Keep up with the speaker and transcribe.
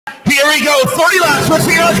Here we go, 30 laps,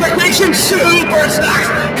 switching on expectation, super stacks.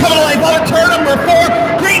 Coming away on turn number 4,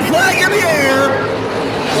 green flag in the air.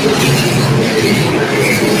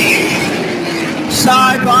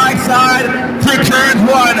 Side by side through turns 1.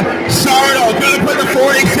 Zardo going to put the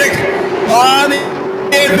 46 on the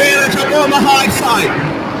advantage up on the high side.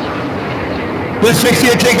 The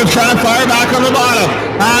 60 Jacobs trying to fire back on the bottom.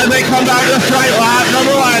 As they come back to the straight, lap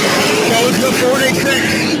number 1 goes to the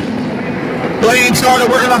 46. Lane Zardo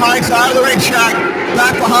working the high side of the racetrack.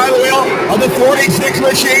 Back behind the wheel of the 46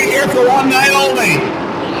 machine here for one night only.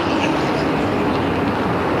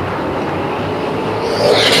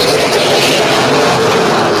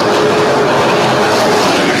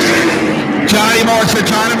 Johnny Morrison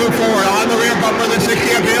trying to move forward on the rear bumper of the 60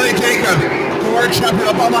 of Bailey Jacobs. Gord Shepherd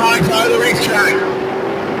up on the high side of the racetrack.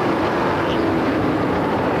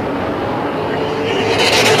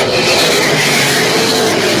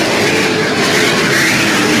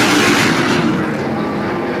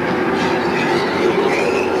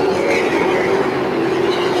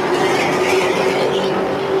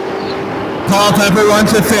 Paul Pepper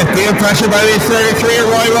runs to 5th, being pressured by the 33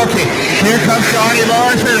 of Roy Wilkie. Here comes Johnny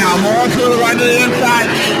Morrison now. Morrison will run to the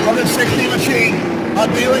inside of the 60 machine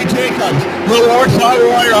of Bailey Jacobs. The Warsaw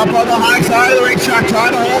Warrior up on the high side of the racetrack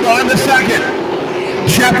trying to hold on to 2nd.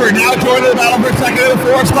 Shepherd now joining the battle for 2nd in the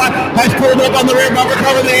 4th spot. Has pulled up on the rear bumper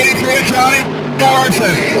cover the 83 of Johnny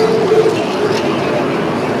Morrison.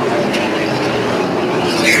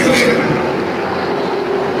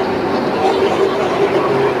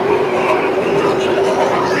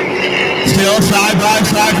 Still side by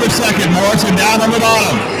side for 2nd. Morrison down on the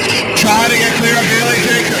bottom. Trying to get clear of Bailey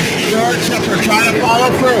Jacobs. Gord Shepherd trying to follow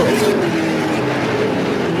through.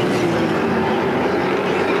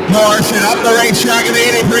 Morrison up the racetrack in the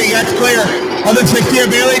 83. Gets clear of the 60 of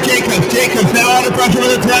Bailey Jacobs. Jacobs now under pressure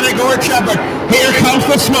with the 10 of Gord Shepherd. Here comes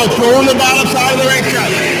the smoke. Through the bottom side of the racetrack.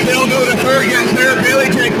 They'll go to 3rd. Gets clear of Bailey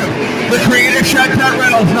Jacobs. The creator Shed Pet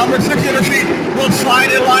Reynolds, number 60 machine, will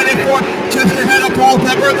slide in line in 4th, just ahead of Paul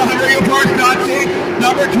Pepper, the Hunter U Park Nazi,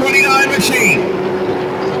 number 29 machine.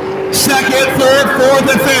 2nd, 3rd,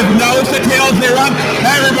 4th, and 5th, nose to tails they run.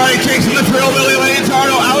 Everybody chasing the thrill. Lane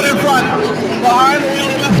Zardo out in front. Behind the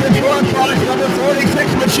wheel of the Insurance Products, number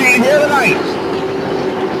 46 machine here tonight.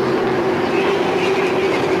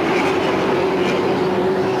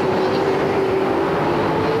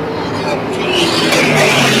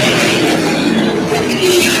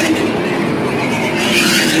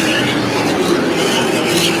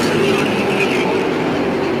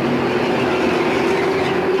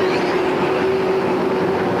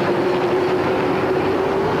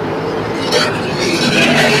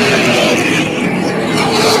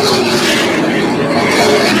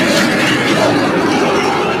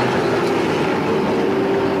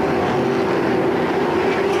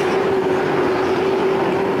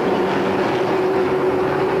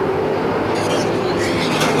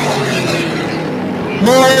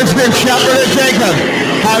 Morrison, Shepherd, and Jacob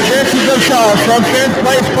have distanced themselves from 5th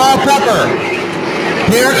place Paul Pepper.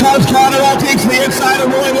 Here comes Connor Maltese to the inside of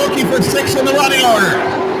Roy Wilkie for 6th in the running order.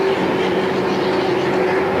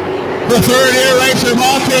 The 3rd-year racer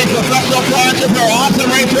Maltese, professional project, their awesome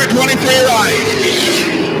racer at 23 rides.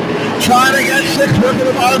 Trying to get 6th, working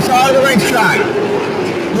the bottom side of the racetrack.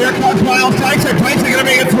 Here comes Miles Tyson. Tyson going to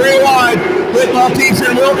make it 3 wide with Maltese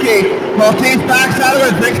and Wilkie. Maltese backs out of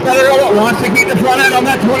it, thinks better of it, wants to keep the front end on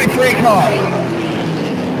that 23 car.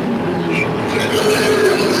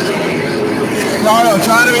 Zardo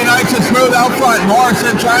trying to be nice and smooth out front.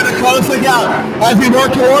 Morrison trying to close the gap as we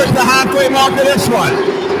work towards the halfway mark of this one.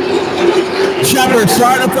 Shepherd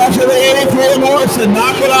starting to pressure the 83 of Morrison,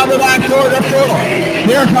 knock it on the back door to Fiddle.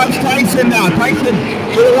 Here comes Tyson now. Tyson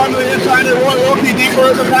to the one to the inside of Roy Wilkie,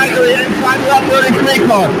 deeper in the back of the inside of that 33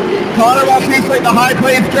 car. Connor Maltese like the high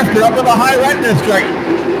plains drifter up in the high rent district.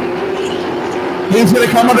 He's going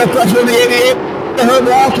to come under pressure in the 88. Herb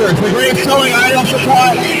Walters, the great sewing idle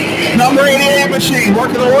supply. Number 88 machine,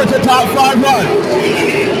 working towards the top 5 run.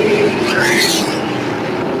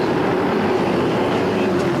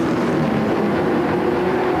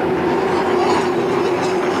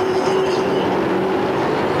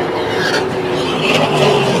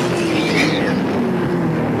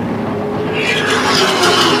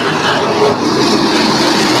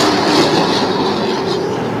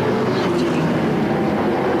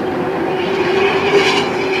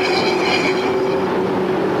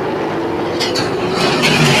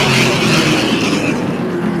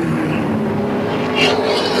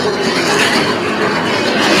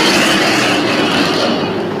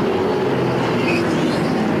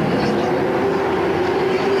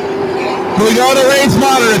 We go to race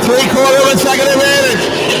monitor, 3/4 of a second advantage.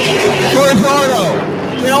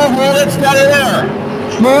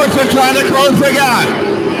 Morrison trying to close the gap.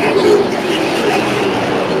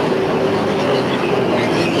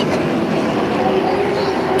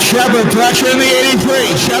 Shepherd pressure in the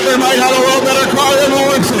 83. Shepherd might have a little better car than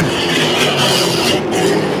Morrison.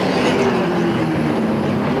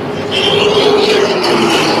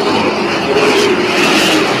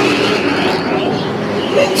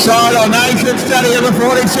 Zardo, nice and steady in the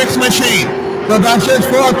 46 machine. The best is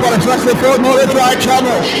fourth, but it's less than fourth motor drive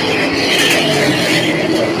trouble.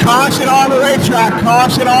 Caution on the racetrack,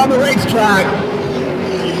 caution on the racetrack.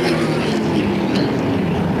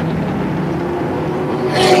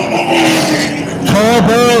 Cole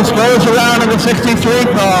Burrows goes around in the 63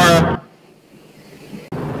 car.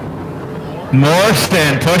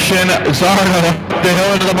 Morrison pushing Zardo up the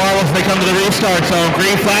hill into the marbles as they come to the restart zone.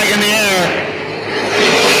 Green flag in the air.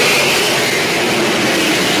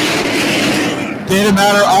 Didn't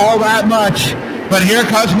matter all that much. But here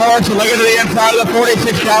comes Morrison looking to the inside of the 46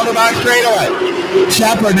 down the back straightaway.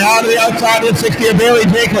 Shepherd now to the outside of the 60 of Bailey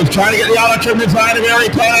Jacobs, trying to get the auto trim design of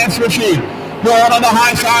Mary 10S machine. Going on the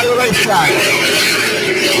high side of the racetrack.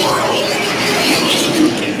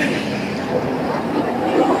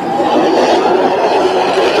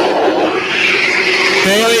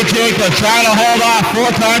 Bailey Jacobs trying to hold off.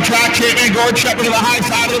 Four-time track champion Gord Shepherd to the high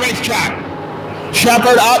side of the racetrack.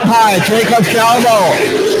 Shepherd up high. Jacobs down low.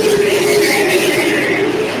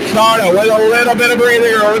 Zardo with a little bit of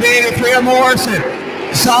breathing room with the 83 of Morrison.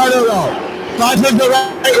 Zardo though, buzzes the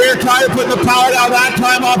right rear tire, putting the power down that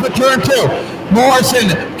time off of turn 2.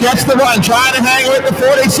 Morrison gets the run, trying to hang with the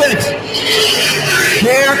 46.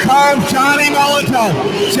 Here comes Johnny Molotov.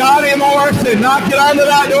 Johnny Morrison knocking onto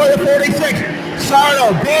that door of the 46.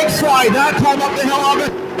 Zardo, big slide, that time up the hill on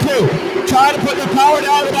the 2. Trying to put the power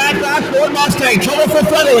down the back Ford Mustang. Trouble for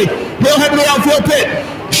Featherly. He'll head to the outfield pit.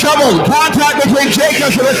 Shovel, contact between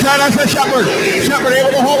Jacobs and the 10S of Shepherd. Shepherd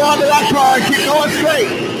able to hold on to that car and keep going straight.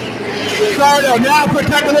 Zardo now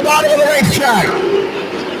protecting the bottom of the racetrack.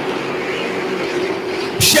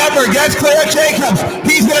 Shepherd gets clear of Jacobs.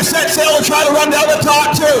 He's going to set sail and try to run down the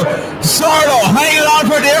top too. Zardo hanging on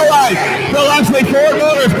for dear life. The Leslie Ford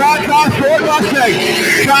Motors back off Ford Mustang.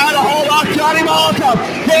 Trying to hold off Johnny Molotov.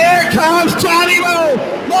 Here comes Johnny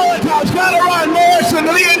Molotov's got to run. Morrison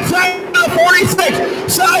to the inside of the 46.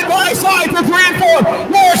 Side by side for 3 and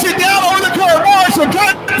 4. Morrison down over the curve. Morrison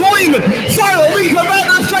can't believe it. Zardo leads the back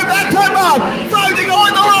of the straight that time out. 5 to go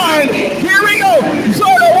on the line. Here we go.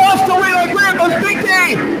 Zardo wants to win on Grandpa's Big D.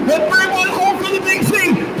 And bring one home for the Big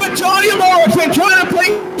C. But Johnny Morrison trying to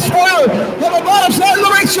play spoiler on the bottom side of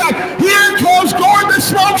the racetrack. Here comes Gord the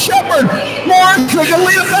Smoke Shepherd. Morrison can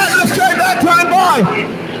lead it back to the straight that time by.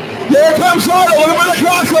 Here comes Zardo looking for the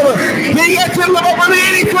crossover. He gets in up over the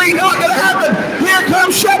 83. Not going to happen. Here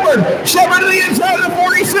comes Shepherd. Shepherd to the inside of the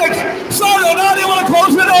 46. Zardo not able to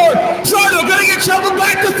close the door. Zardo going to get shuffled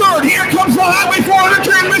back to third. Here comes the Highway 400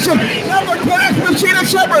 transmission. Number 10 machine of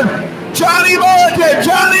Shepherd. Johnny Morrison.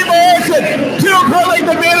 2 curling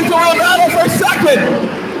the man into a battle for second.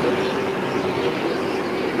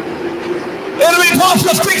 It'll be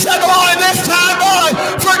Tosca sticks at the line this time on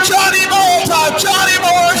for Johnny Molotov. Johnny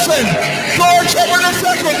Morrison. Gord Shepherd in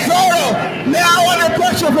second. Zardo now under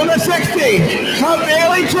pressure from the 60 from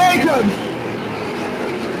Bailey Jacobs.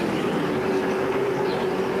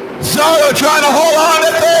 Zardo trying to hold on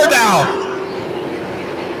to third now.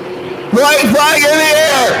 Right flag in the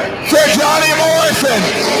air for Johnny Morrison.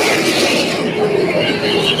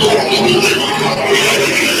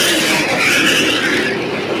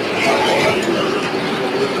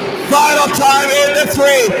 Final time in the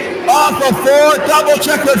 3. Off of 4. Double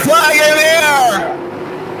check the flag in the air.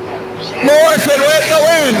 Morrison with the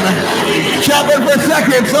win. Shepherd for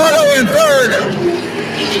second. Zardo in third.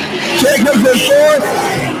 Jacobs in fourth.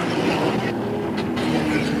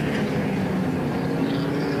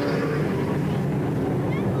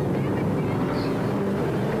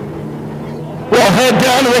 We'll head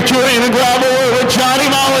down to the Victoria and gravel with Johnny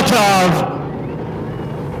Molotov.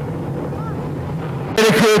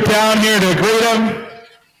 The crew down here to greet him.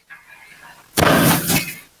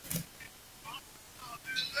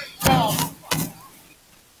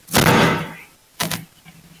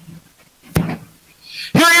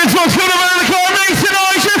 Here he is, what's going to win the car. Make some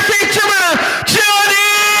noise, your feature winner, Johnny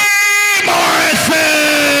Morrison.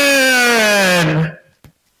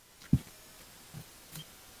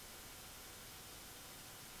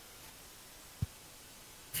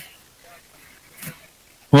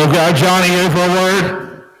 We've got Johnny here for a word.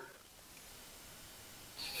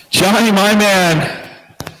 Johnny, my man,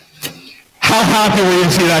 how happy were you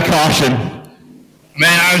to see that caution?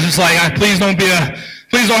 Man, I was just like, please don't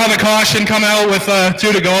have a caution come out with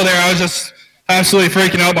 2 to go there. I absolutely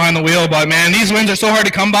freaking out behind the wheel. But, man, these wins are so hard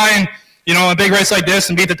to come by. And, you know, a big race like this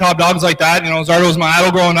and beat the top dogs like that. You know, Zardo was my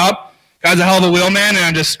idol growing up. Guy's a hell of a wheel man, and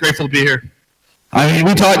I'm just grateful to be here. I mean,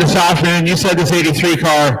 we talked this afternoon. You said this 83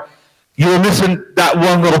 car, you were missing that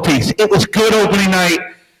one little piece. It was good opening night,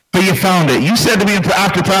 but you found it. You said to me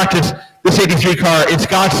after practice, this 83 car, it's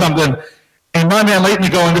got something. And my man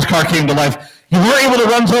Leighton going, this car came to life. You weren't able to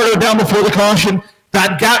run Zardo down before the caution.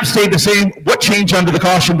 That gap stayed the same. What changed under the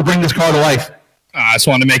caution to bring this car to life? I just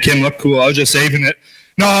wanted to make him look cool. I was just saving it.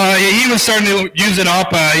 No, he was starting to use it up.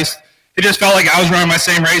 It just felt like I was running my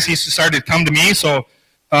same race. He started to come to me, so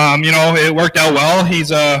you know, it worked out well.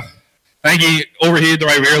 I think he overheated the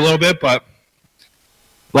right rear a little bit, but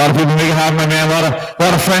a lot of people make it happen, my man. A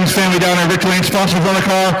lot of friends, family down there. Victor Lane sponsors on the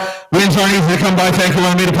car. Wins aren't easy to come by. Thank you,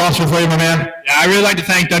 and made it possible for you, my man. Yeah, I really like to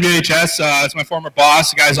thank WHS. It's my former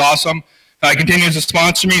boss. The guy's awesome. He continues to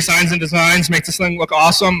sponsor me, signs and designs, makes this thing look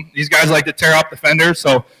awesome. These guys like to tear up the fender,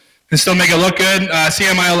 so can still make it look good.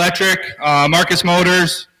 CMI Electric, Marcus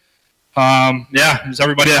Motors. Yeah, there's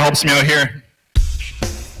everybody that helps me out here.